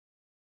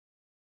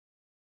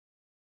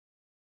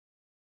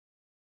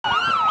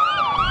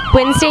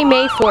Wednesday,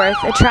 May 4th,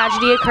 a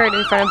tragedy occurred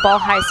in front of Ball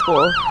High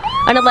School.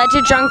 An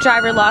alleged drunk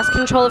driver lost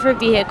control of her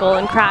vehicle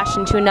and crashed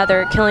into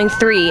another, killing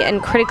 3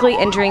 and critically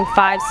injuring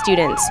 5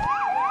 students.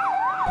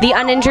 The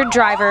uninjured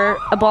driver,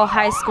 a Ball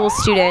High School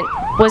student,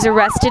 was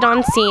arrested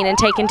on scene and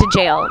taken to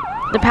jail.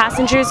 The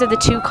passengers of the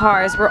 2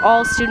 cars were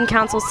all student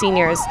council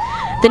seniors.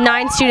 The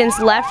 9 students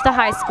left the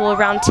high school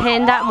around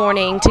 10 that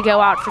morning to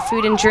go out for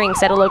food and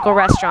drinks at a local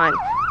restaurant.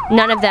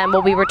 None of them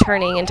will be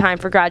returning in time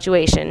for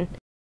graduation.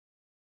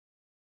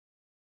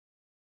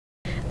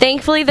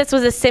 Thankfully, this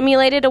was a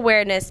simulated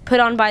awareness put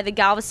on by the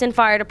Galveston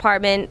Fire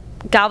Department,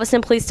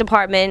 Galveston Police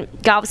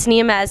Department, Galveston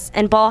EMS,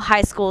 and Ball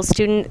High School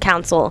Student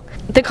Council.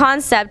 The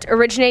concept,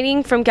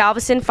 originating from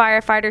Galveston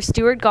firefighter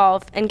Stuart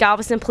Golf and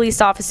Galveston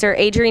police officer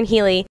Adrian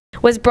Healy,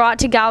 was brought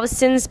to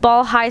Galveston's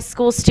Ball High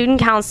School Student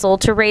Council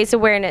to raise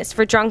awareness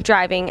for drunk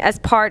driving as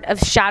part of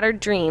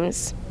Shattered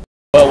Dreams.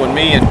 Well, when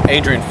me and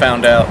Adrian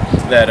found out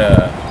that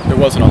there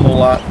wasn't a whole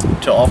lot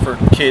to offer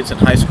kids in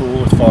high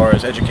school as far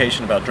as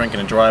education about drinking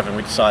and driving,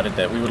 we decided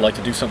that we would like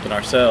to do something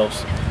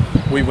ourselves.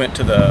 We went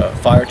to the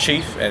fire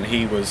chief, and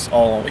he was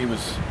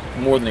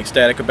more than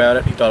ecstatic about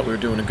it. He thought we were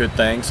doing a good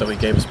thing, so he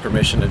gave us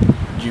permission to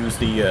use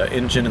the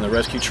engine and the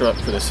rescue truck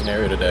for this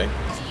scenario today.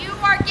 You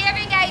are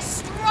giving a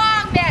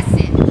strong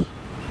message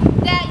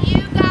that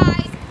you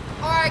guys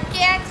are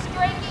against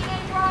drinking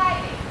and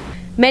driving.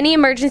 Many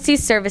emergency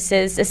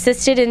services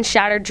assisted in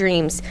Shattered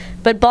Dreams,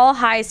 but Ball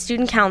High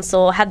Student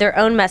Council had their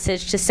own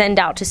message to send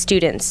out to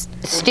students.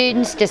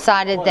 Students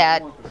decided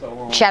that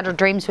Shattered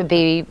Dreams would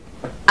be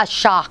a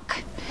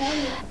shock,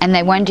 and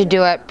they wanted to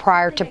do it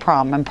prior to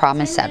prom, and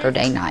prom is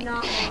Saturday night.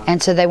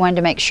 And so they wanted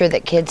to make sure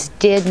that kids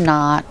did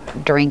not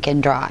drink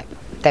and drive.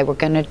 They were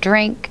going to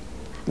drink,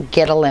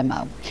 get a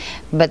limo,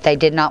 but they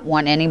did not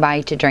want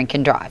anybody to drink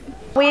and drive.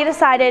 We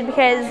decided,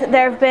 because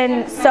there have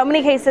been so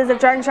many cases of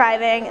drunk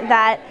driving,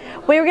 that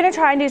we were going to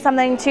try and do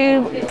something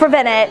to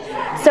prevent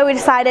it. So we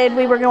decided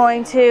we were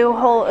going to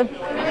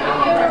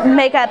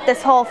make up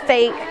this whole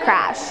fake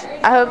crash.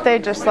 I hope they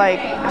just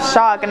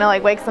shock and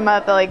it wakes them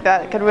up that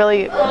that can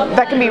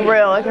be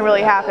real. It can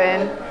really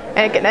happen.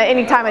 And it can, at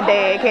any time of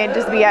day. It can't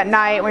just be at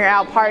night when you're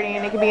out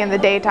partying. It can be in the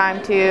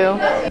daytime too.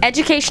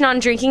 Education on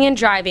drinking and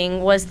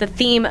driving was the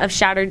theme of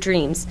Shattered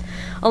Dreams.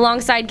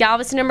 Alongside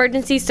Galveston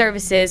Emergency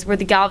Services were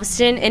the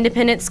Galveston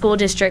Independent School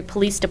District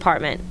Police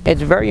Department.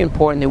 It's very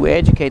important that we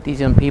educate these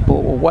young people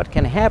on what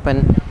can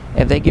happen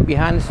if they get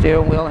behind the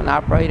steering wheel and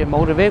operate a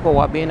motor vehicle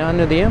while being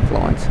under the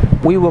influence.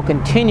 We will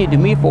continue to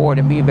move forward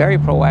and be very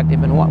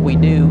proactive in what we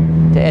do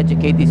to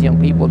educate these young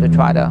people to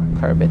try to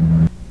curb it.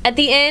 At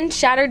the end,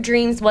 Shattered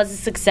Dreams was a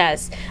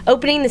success,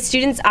 opening the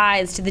students'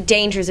 eyes to the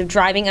dangers of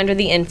driving under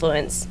the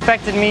influence. It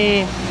affected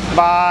me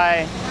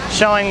by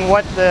showing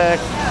what the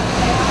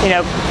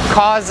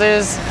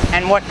causes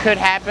and what could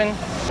happen.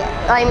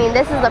 I mean,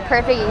 this is a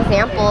perfect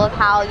example of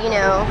how,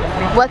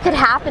 what could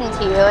happen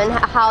to you and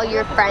how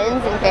your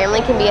friends and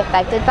family can be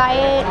affected by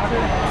it.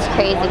 It's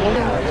crazy.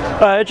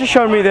 It just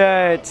showed me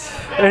that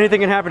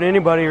anything can happen to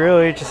anybody,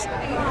 really. Just,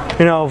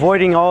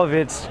 avoiding all of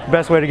it's the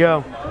best way to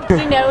go. Do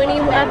you know any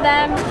of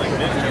them?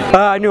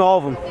 I knew all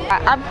of them.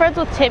 I'm friends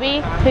with Timmy,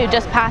 who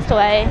just passed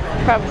away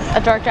from a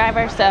drunk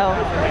driver, so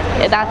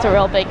that's a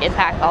real big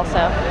impact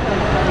also.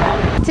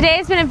 Today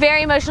has been a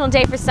very emotional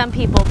day for some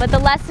people, but the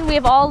lesson we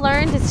have all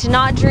learned is to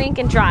not drink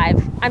and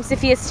drive. I'm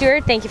Sophia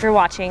Stewart. Thank you for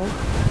watching.